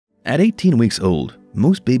At 18 weeks old,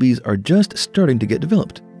 most babies are just starting to get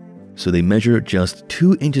developed, so they measure just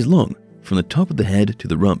 2 inches long from the top of the head to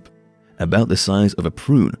the rump, about the size of a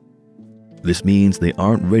prune. This means they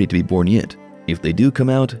aren't ready to be born yet. If they do come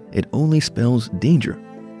out, it only spells danger.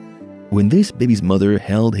 When this baby's mother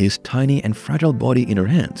held his tiny and fragile body in her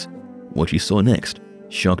hands, what she saw next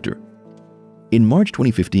shocked her. In March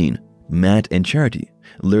 2015, Matt and Charity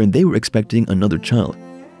learned they were expecting another child.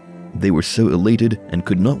 They were so elated and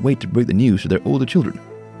could not wait to break the news to their older children,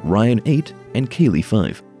 Ryan 8 and Kaylee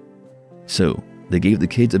 5. So, they gave the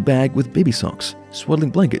kids a bag with baby socks,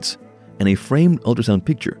 swaddling blankets, and a framed ultrasound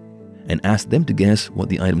picture, and asked them to guess what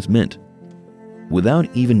the items meant. Without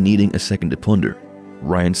even needing a second to ponder,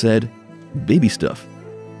 Ryan said, "Baby stuff."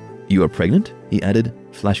 "You are pregnant?" he added,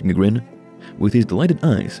 flashing a grin, with his delighted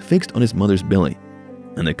eyes fixed on his mother's belly,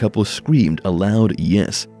 and the couple screamed a loud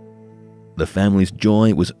yes. The family's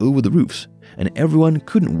joy was over the roofs, and everyone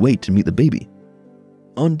couldn't wait to meet the baby.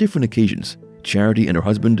 On different occasions, Charity and her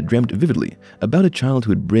husband dreamt vividly about a child who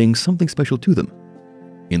would bring something special to them.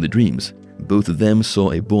 In the dreams, both of them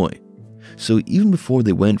saw a boy, so even before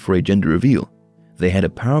they went for a gender reveal, they had a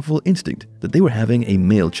powerful instinct that they were having a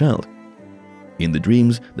male child. In the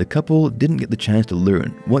dreams, the couple didn't get the chance to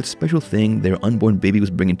learn what special thing their unborn baby was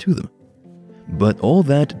bringing to them. But all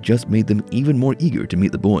that just made them even more eager to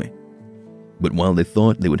meet the boy. But while they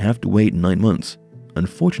thought they would have to wait 9 months,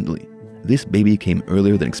 unfortunately, this baby came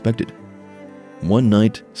earlier than expected. One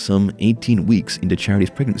night, some 18 weeks into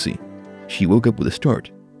Charity's pregnancy, she woke up with a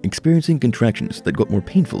start, experiencing contractions that got more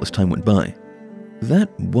painful as time went by. That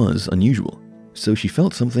was unusual, so she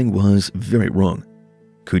felt something was very wrong.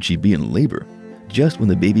 Could she be in labor just when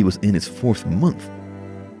the baby was in its 4th month?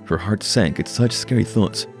 Her heart sank at such scary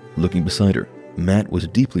thoughts. Looking beside her, Matt was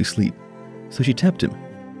deeply asleep, so she tapped him.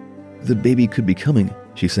 "The baby could be coming,"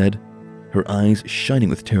 she said, her eyes shining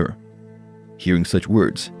with terror. Hearing such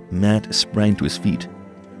words, Matt sprang to his feet.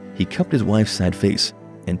 He cupped his wife's sad face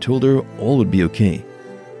and told her all would be okay.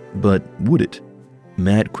 But would it?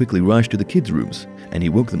 Matt quickly rushed to the kids' rooms and he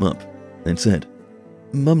woke them up and said,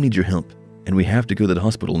 "Mom needs your help, and we have to go to the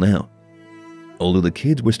hospital now." Although the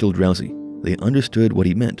kids were still drowsy, they understood what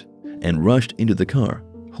he meant and rushed into the car,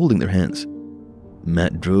 holding their hands.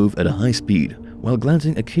 Matt drove at a high speed while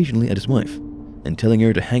glancing occasionally at his wife and telling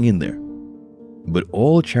her to hang in there. But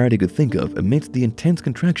all Charity could think of amidst the intense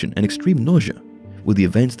contraction and extreme nausea were the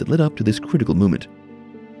events that led up to this critical moment.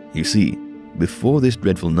 You see, before this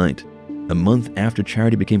dreadful night, a month after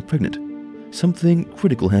Charity became pregnant, something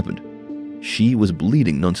critical happened. She was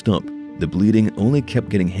bleeding non-stop. The bleeding only kept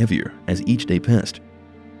getting heavier as each day passed.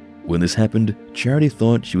 When this happened, Charity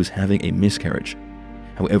thought she was having a miscarriage.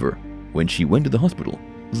 However, when she went to the hospital,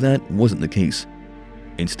 that wasn't the case.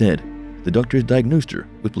 Instead, the doctors diagnosed her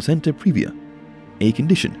with placenta previa, a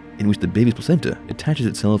condition in which the baby's placenta attaches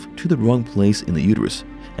itself to the wrong place in the uterus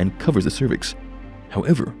and covers the cervix.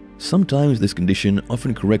 However, sometimes this condition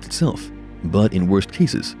often corrects itself, but in worst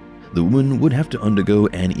cases, the woman would have to undergo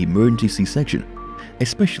an emergency C-section,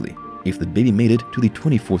 especially if the baby made it to the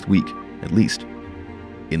 24th week, at least.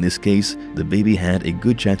 In this case, the baby had a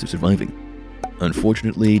good chance of surviving.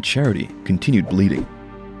 Unfortunately, Charity continued bleeding.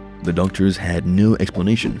 The doctors had no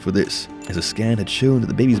explanation for this, as a scan had shown that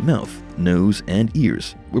the baby's mouth, nose, and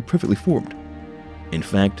ears were perfectly formed. In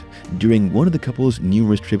fact, during one of the couple's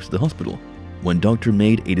numerous trips to the hospital, one doctor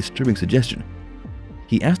made a disturbing suggestion.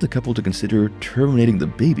 He asked the couple to consider terminating the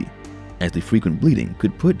baby, as the frequent bleeding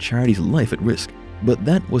could put Charity's life at risk, but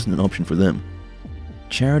that wasn't an option for them.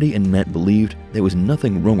 Charity and Matt believed there was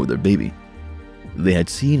nothing wrong with their baby. They had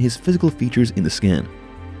seen his physical features in the scan,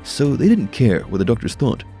 so they didn't care what the doctors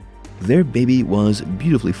thought. Their baby was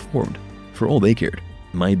beautifully formed, for all they cared.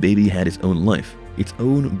 My baby had its own life, its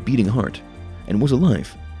own beating heart, and was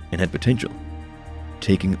alive and had potential.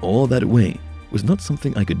 Taking all that away was not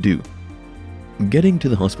something I could do. Getting to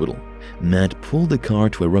the hospital, Matt pulled the car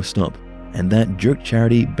to a rough stop, and that jerked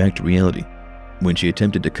Charity back to reality. When she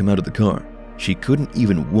attempted to come out of the car, she couldn't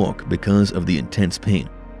even walk because of the intense pain.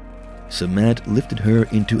 So Matt lifted her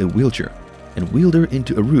into a wheelchair and wheeled her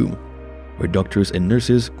into a room where doctors and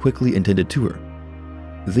nurses quickly attended to her.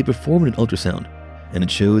 They performed an ultrasound, and it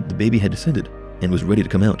showed the baby had descended and was ready to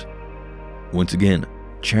come out. Once again,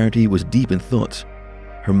 Charity was deep in thoughts.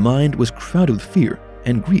 Her mind was crowded with fear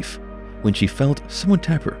and grief when she felt someone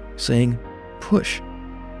tap her, saying, "Push."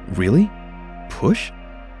 Really? Push?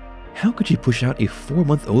 How could she push out a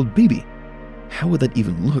 4-month-old baby? How would that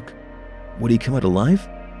even look? Would he come out alive?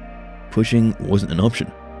 Pushing wasn't an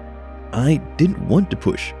option. I didn't want to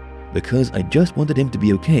push because I just wanted him to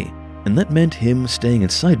be okay, and that meant him staying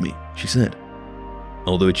inside me, she said.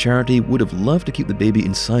 Although Charity would have loved to keep the baby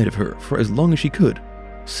inside of her for as long as she could,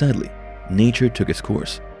 sadly, nature took its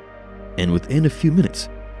course, and within a few minutes,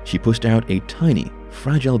 she pushed out a tiny,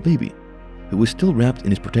 fragile baby who was still wrapped in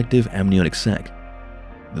his protective amniotic sac.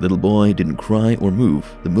 The little boy didn't cry or move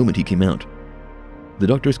the moment he came out. The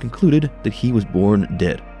doctors concluded that he was born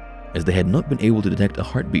dead, as they had not been able to detect a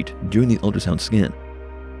heartbeat during the ultrasound scan.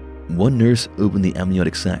 One nurse opened the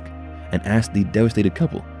amniotic sac and asked the devastated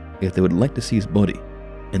couple if they would like to see his body,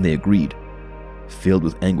 and they agreed. Filled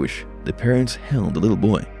with anguish, the parents held the little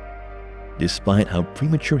boy. Despite how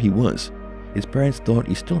premature he was, his parents thought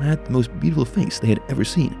he still had the most beautiful face they had ever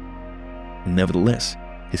seen. Nevertheless,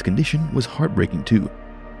 his condition was heartbreaking too.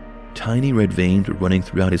 Tiny red veins were running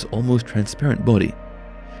throughout his almost transparent body.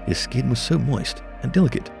 His skin was so moist and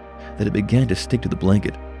delicate that it began to stick to the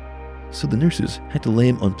blanket. So the nurses had to lay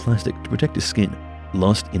him on plastic to protect his skin.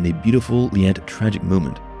 Lost in a beautiful yet tragic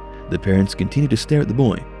moment, the parents continued to stare at the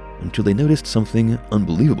boy until they noticed something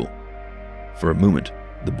unbelievable. For a moment,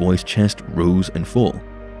 the boy's chest rose and fell.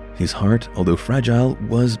 His heart, although fragile,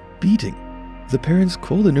 was beating. The parents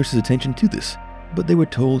called the nurses' attention to this, but they were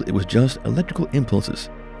told it was just electrical impulses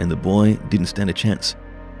and the boy didn't stand a chance.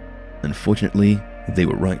 Unfortunately, they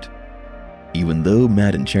were right. Even though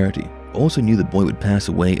Matt and Charity also knew the boy would pass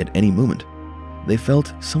away at any moment, they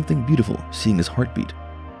felt something beautiful seeing his heartbeat.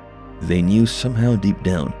 They knew somehow deep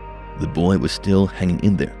down, the boy was still hanging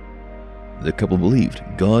in there. The couple believed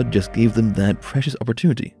God just gave them that precious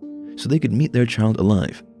opportunity so they could meet their child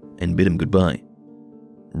alive and bid him goodbye.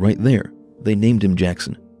 Right there, they named him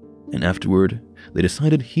Jaxon, and afterward, they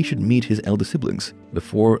decided he should meet his elder siblings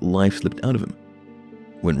before life slipped out of him.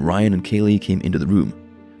 When Ryan and Kaylee came into the room,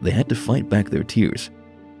 they had to fight back their tears.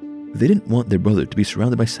 They didn't want their brother to be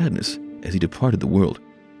surrounded by sadness as he departed the world.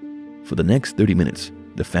 For the next 30 minutes,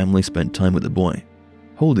 the family spent time with the boy,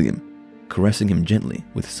 holding him, caressing him gently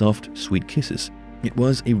with soft, sweet kisses. It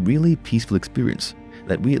was a really peaceful experience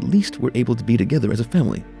that we at least were able to be together as a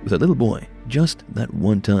family with our little boy just that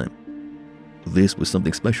one time. This was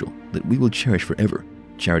something special that we will cherish forever,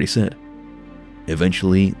 Charity said.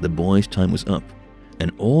 Eventually, the boy's time was up,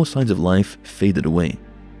 and all signs of life faded away.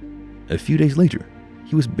 A few days later,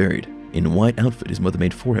 he was buried in a white outfit his mother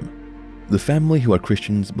made for him. The family, who are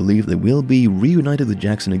Christians, believe they will be reunited with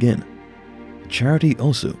Jaxon again. Charity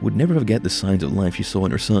also would never forget the signs of life she saw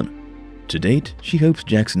in her son. To date, she hopes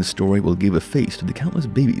Jaxon's story will give a face to the countless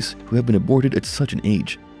babies who have been aborted at such an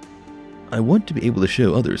age. I want to be able to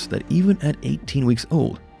show others that even at 18 weeks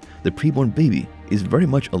old, the preborn baby is very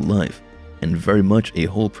much alive and very much a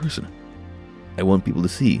whole person. I want people to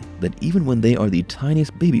see that even when they are the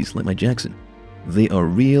tiniest babies like my Jaxon, they are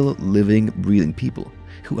real, living, breathing people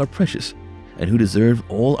who are precious and who deserve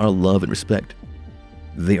all our love and respect.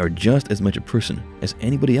 They are just as much a person as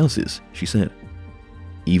anybody else is, she said.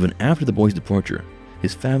 Even after the boy's departure,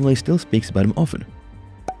 his family still speaks about him often.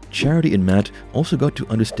 Charity and Matt also got to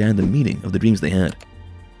understand the meaning of the dreams they had.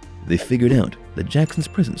 They figured out that Jaxon's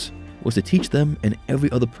presence was to teach them and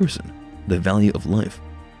every other person the value of life.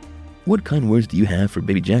 What kind words do you have for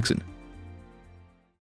baby Jaxon?